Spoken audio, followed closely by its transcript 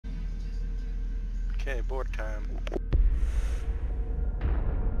Okay, board time.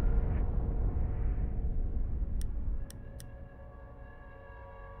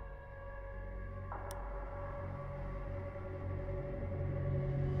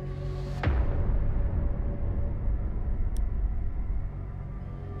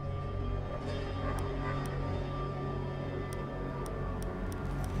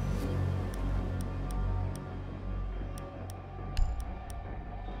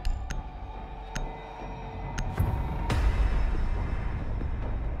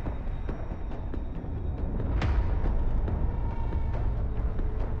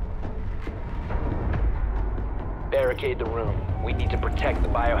 Barricade the room. We need to protect the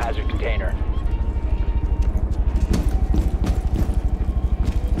biohazard container.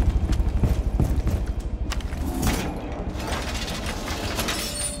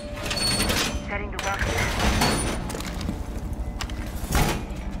 Setting the welcome.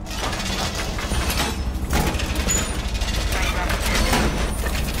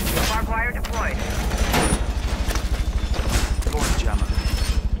 Barbed wire deployed. Going jammer.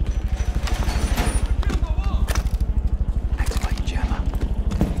 Activate jammer.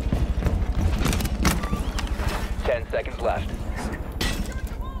 10 seconds left.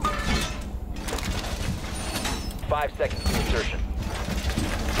 5 seconds to insertion.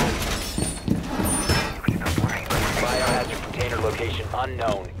 Biohazard container location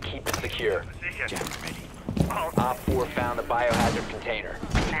unknown. Keep it secure. Jammer ready. Op 4 found the biohazard container.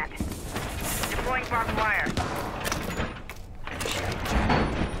 Matt. Deploying barbed wire. Initiate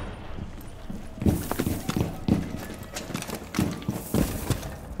jammer.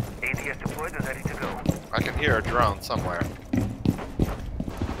 ADS deployed and ready to go. I can hear a drone somewhere.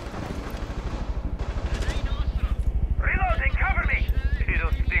 Reloading, cover me!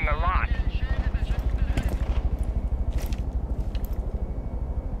 It'll sting a lot.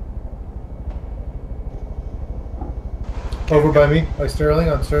 Over by me, by Sterling,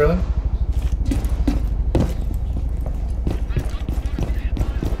 on Sterling.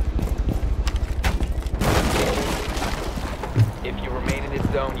 If you remain in this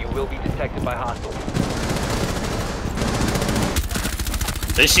zone, you will be detected by hostiles.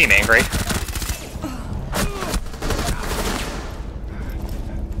 They seem angry.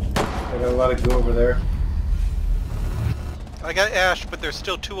 I gotta let it go over there. I got Ash, but there's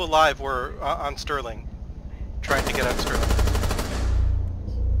still 2 alive. We're on Sterling. Trying to get on Sterling.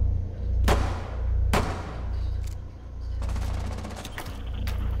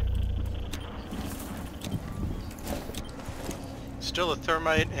 Still a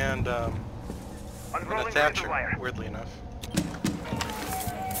thermite and a Unrolling Thatcher, razor wire. weirdly enough.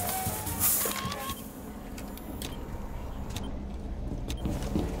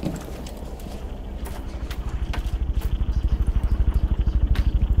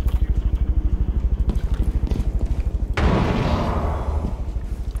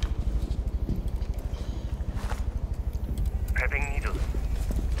 Prepping needles.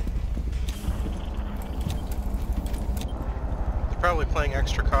 They're probably playing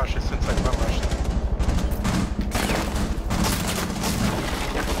extra cautious since I bum rushed them.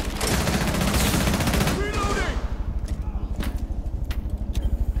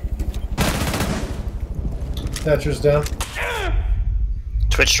 Thatcher's down.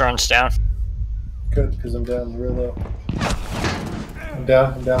 Twitch drone's down. Good, because I'm down real low. I'm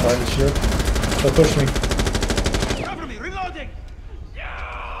down behind the shield. They'll push me. Cover me, reloading!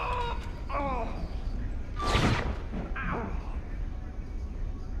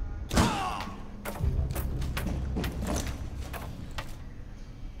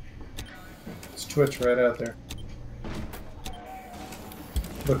 It's Twitch right out there.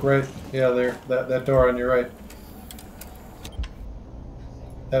 Look right, yeah, there. That door on your right.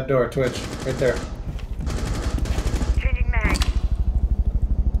 That door, Twitch, right there. Changing mag.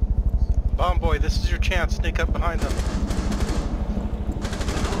 Bomb boy, this is your chance. Sneak up behind them.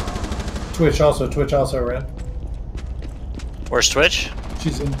 Twitch also ran. Where's Twitch?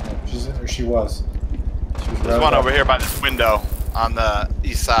 She's in, or she was. She was There's rounded one up. over here by this window on the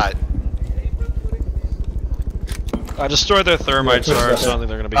east side. I destroyed their thermite Yeah, sword, so I don't think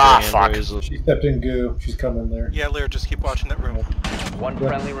they're gonna be Ah, getting in fuck. very easily. She stepped in goo. She's coming there. Yeah, Lear, just keep watching that room. One Yeah.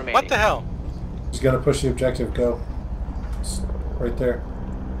 friendly remaining. What the hell? She's gonna push the objective. Go. It's right there.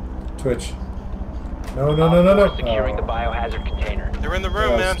 Twitch. No. Securing the biohazard container. They're in the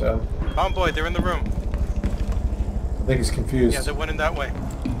room, man. Down. Bomb boy, they're in the room. I think he's confused. Yeah, they went in that way.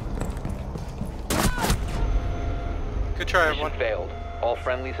 Good try, Mission everyone. failed. All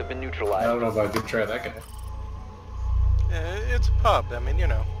friendlies have been I neutralized. don't know about a good try that guy. It's a pub. I mean, you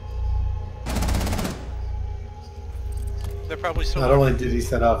know. They're probably still. Not only did he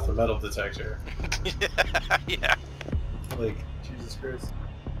set off the metal detector, Yeah. Like, Jesus Christ.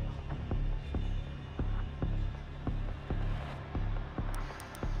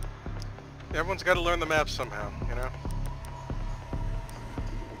 Everyone's got to learn the map somehow, you know?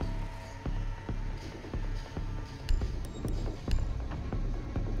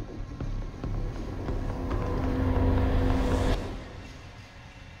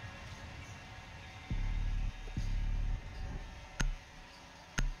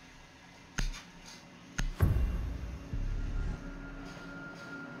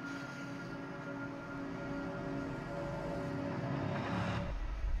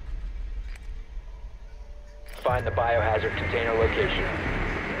 Find the biohazard container location.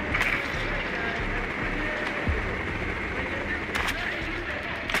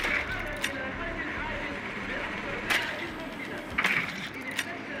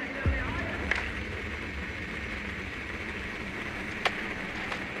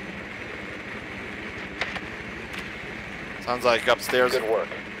 Sounds like upstairs. Good work.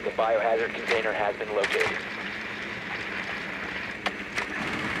 The biohazard container has been located.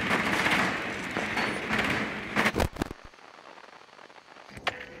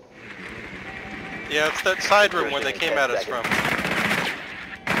 Yeah, it's that side room where they came at us from.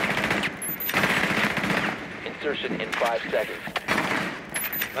 Insertion in 5 seconds.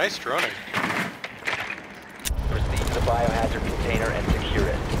 Nice droning. Proceed to the biohazard container and secure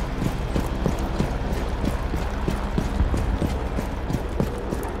it.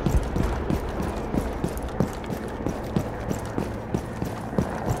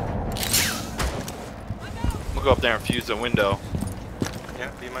 We'll go up there and fuse the window. Yeah,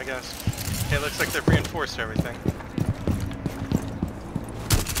 be my guest. Okay, looks like they've reinforced everything.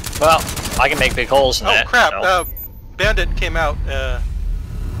 Well, I can make big holes in Oh that. crap! so. Bandit came out. I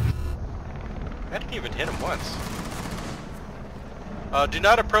didn't even hit him once. Do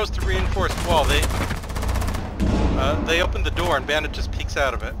not approach the reinforced wall. They opened the door and Bandit just peeks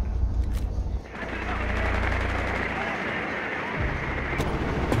out of it.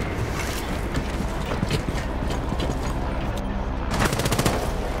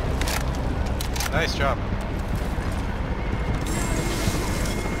 Nice job.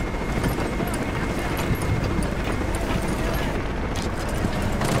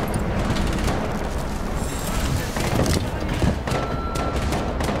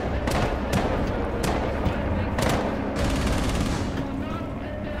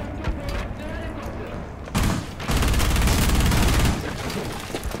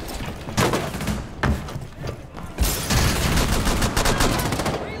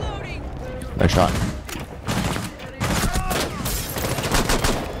 Nice shot.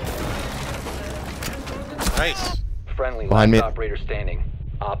 Nice. Friendly, Behind last me. operator standing.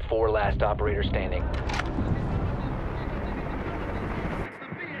 Op 4, last operator standing.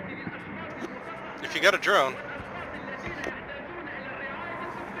 If you got a drone,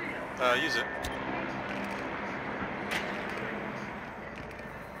 use it.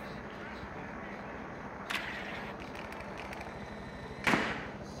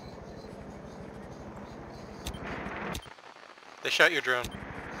 They shot your drone.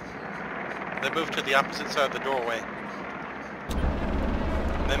 They moved to the opposite side of the doorway.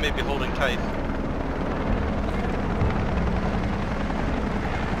 They may be holding tight.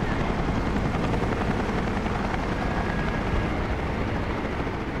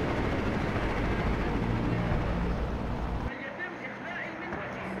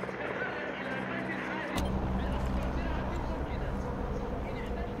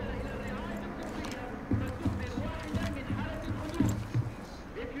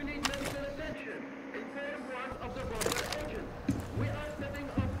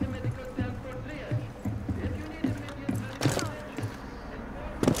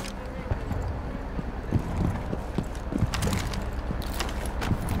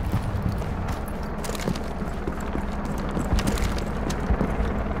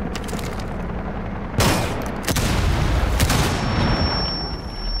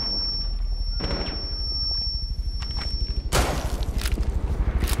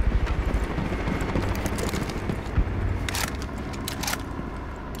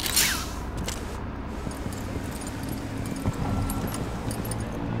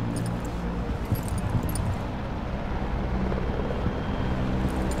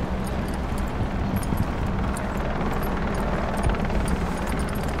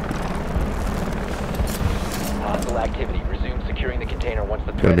 Hostile activity. Resume securing the container once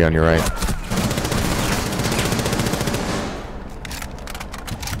the It's gonna be on your right.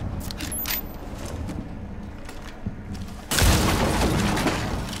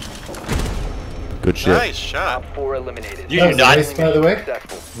 Good shit. Nice shot. Op 4 eliminated. You That do was not. nice, by the way.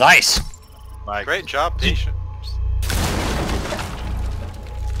 Successful. Nice. Mike. Great job, patient.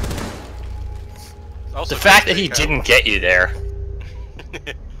 Also, The fact that great he recap. didn't get you there.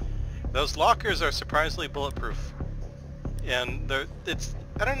 Those lockers are surprisingly bulletproof. And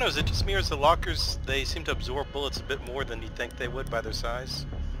I don't know, is it just me or is the lockers, they seem to absorb bullets a bit more than you'd think they would by their size?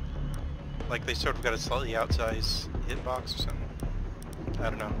 Like they sort of got a slightly outsized hitbox or something. I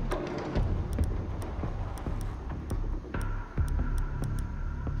don't know.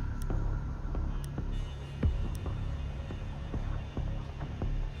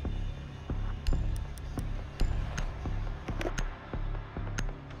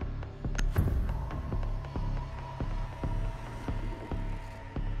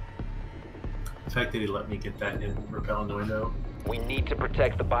 The fact that he let me get that and rappel in the window. We need to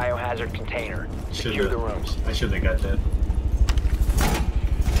protect the biohazard container. Secure the rooms. I shouldn't have got that.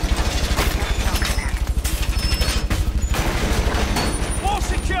 All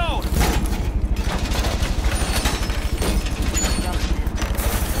secured!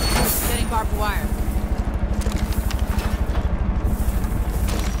 Setting barbed wire.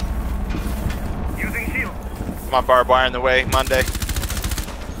 Using shield. Come on, barbed wire in the way, Monday.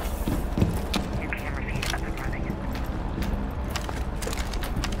 New camera feed up and running.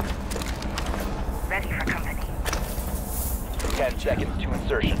 Ready for company. 10 seconds to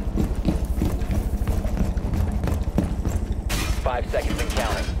insertion. 5 seconds and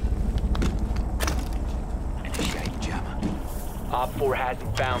counting. Initiating jammer. Op 4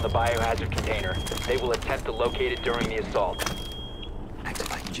 hasn't found the biohazard container. They will attempt to locate it during the assault.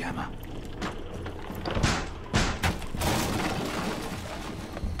 Activating jammer.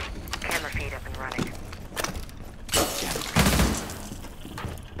 Camera feed up and running. Jammer.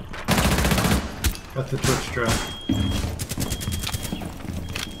 Got the Twitch drop.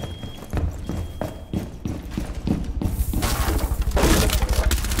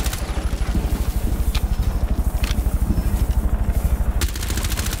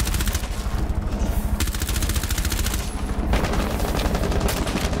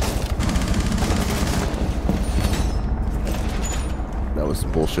 That was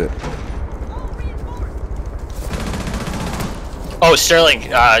some bullshit. Oh, Sterling, 2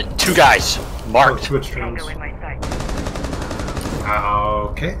 guys. Oh, Marked. Twitch drones. Tango in my sight.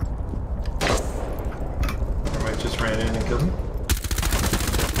 Okay. I might just ran in and killed him.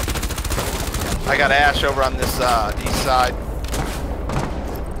 I got Ash over on this east side.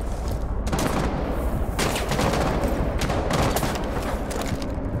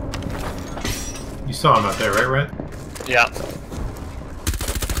 You saw him out there, right, Rhett? Yeah.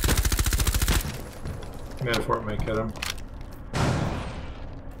 Metaphor might get him.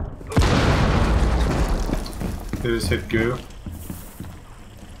 They just hit goo.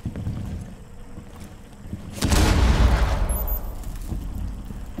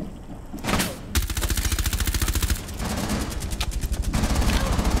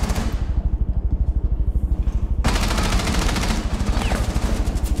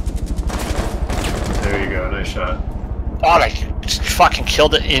 There you go, nice shot. Oh, I just fucking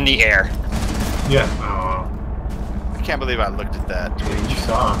killed it in the air. Yeah. Oh, I can't believe I looked at that. you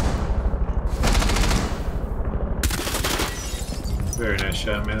saw him. Very nice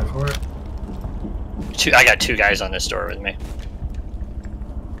shot, Metaphor. I got 2 guys on this door with me.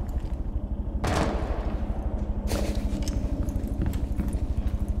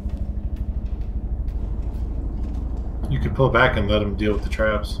 You could pull back and let him deal with the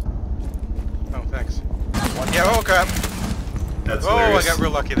traps. Oh, thanks. Yeah, oh crap. That's Oh, hilarious. I got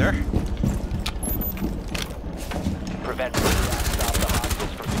real lucky there. Prevent stop the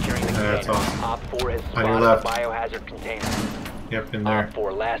hostiles from securing the That's container. awesome. Op 4 has On your spotted the left. biohazard container. Yep, in there. Op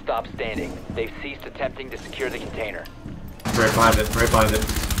 4, last stop standing. They've ceased attempting to secure the container. Right behind it, right behind it.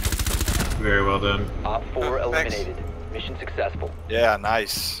 Very well done. Op 4 Oh, thanks. eliminated. Mission successful. Yeah,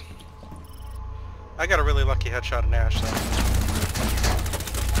 nice. I got a really lucky headshot in Ash, though.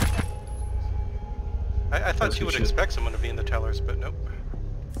 I thought That's you good would shit. expect someone to be in the tellers, but nope.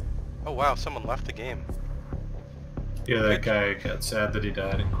 Oh wow, someone left the game. Yeah, that guy got sad that he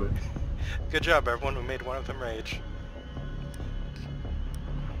died and quit. Good job, everyone who made one of them rage.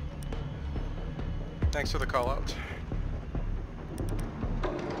 Thanks for the call out.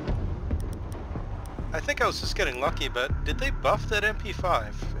 I think I was just getting lucky, but did they buff that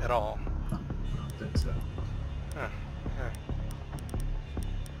MP5 at all? I don't think so. Huh. Yeah.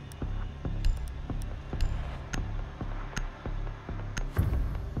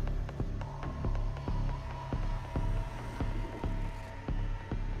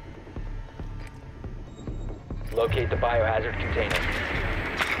 Locate the biohazard container.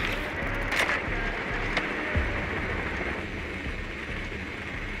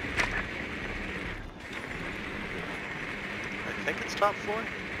 think it's top floor.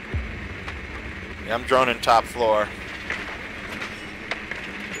 Yeah, I'm droning top floor.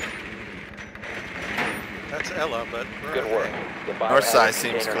 That's Ella, but Good work. The North side biohazard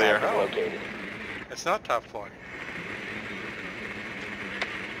seems container clear. has been located. It's not top floor.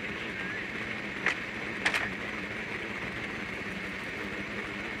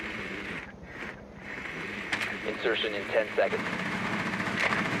 Insertion in 10 seconds.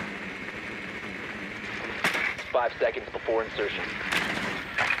 5 seconds before insertion.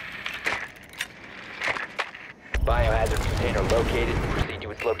 Biohazard container located. Proceed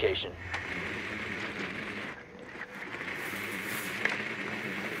to its location.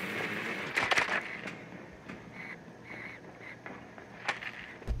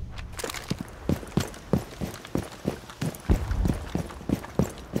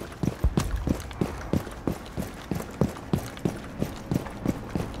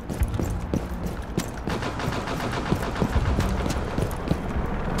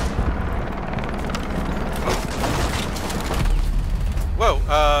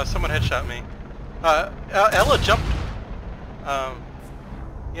 Whoa, someone headshot me. Ella jumped...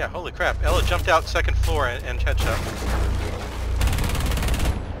 yeah, holy crap. Ella jumped out second floor and headshot me.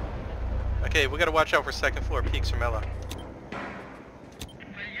 Okay, we gotta watch out for second floor peeks from Ella.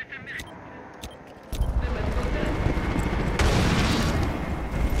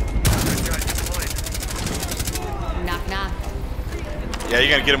 Knock knock. Yeah,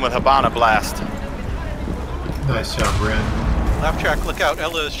 you're gonna get him with Habana Blast. Nice job, Ren. Left track, look out.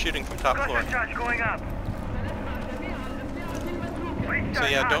 Ella is shooting from top floor. Cluster charge going up. So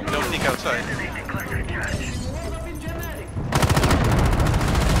yeah, don't peek outside. Detonating cluster charge.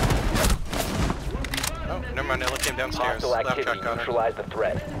 Oh, never mind. Ella came downstairs. Hostile Left activity. track got her. Neutralize the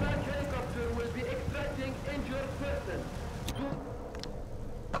threat.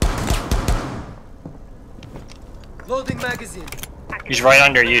 Loading magazine. He's right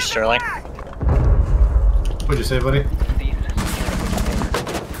under you, Sterling. What'd you say, buddy?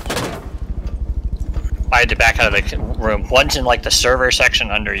 I had to back out of the room. One's in like the server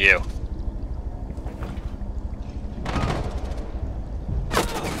section under you.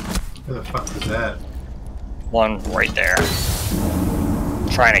 Where the fuck was that? One right there.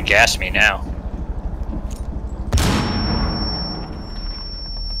 Trying to gas me now.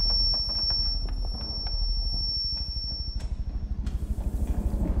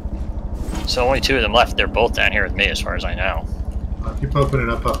 So only two of them left. They're both down here with me as far as I know. I'll keep opening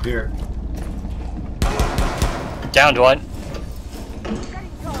up here. Downed one.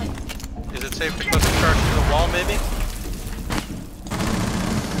 Is it safe to cluster charge through the wall, maybe?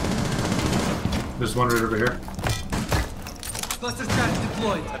 There's one right over here. Cluster charge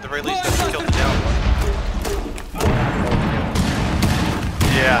deployed. At the very least, I should kill the down one.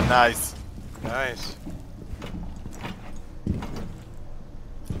 Yeah, nice. Nice.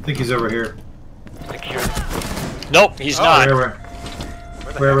 I think he's over here. Secure. Nope, he's not.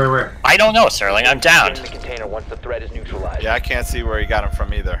 Where? I don't know, Sterling. I'm downed. In the container once the threat is neutralized. Yeah, I can't see where he got him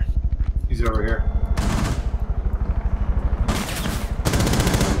from either. He's over here.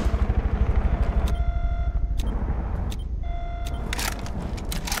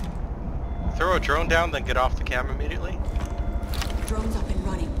 Throw a drone down, then get off the camera immediately. Drone's up and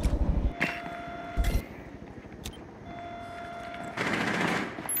running.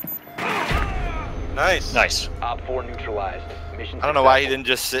 Nice. Nice. Op 4 neutralized. Mission I don't know why he successful. didn't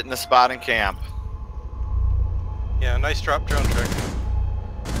just sit in a spot and camp. Yeah, nice drop drone trick.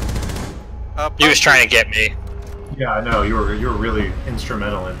 He was trying to get me. Yeah, I know. You were really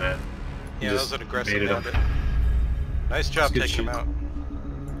instrumental in that. You Yeah, that just was an aggressive baited him. bandit. Nice job Good taking him shoot.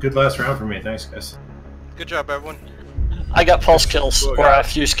 out. Good last round for me. Thanks, guys. Good job, everyone. I got pulse kills, Cool or guy. a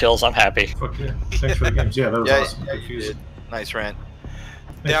fuse kills. I'm happy. Fuck yeah. Thanks for the games. Yeah, that was Yeah, awesome. yeah, Good you fuse. did. Nice rant.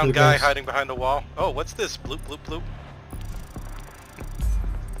 Thanks for Down the guy games. hiding behind the wall. Oh, what's this? Bloop, bloop, bloop.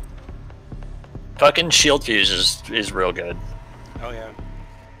 Fucking shield fuse is real good. Oh, yeah.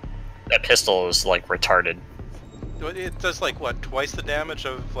 That pistol is like retarded. It does like, what, twice the damage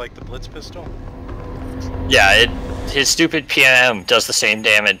of like the Blitz pistol? Yeah, his stupid PM does the same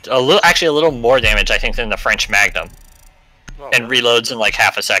damage. Actually a little more damage, I think, than the French Magnum. Well, And reloads in like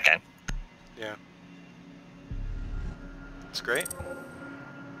half a second. yeah. It's great.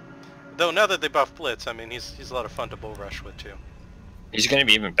 Though now that they buff Blitz, I mean, he's a lot of fun to bull rush with too. He's gonna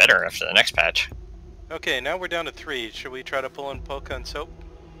be even better after the next patch. Okay, now we're down to 3. Should we try to pull in Polka and Soap?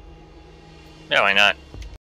 No, why not?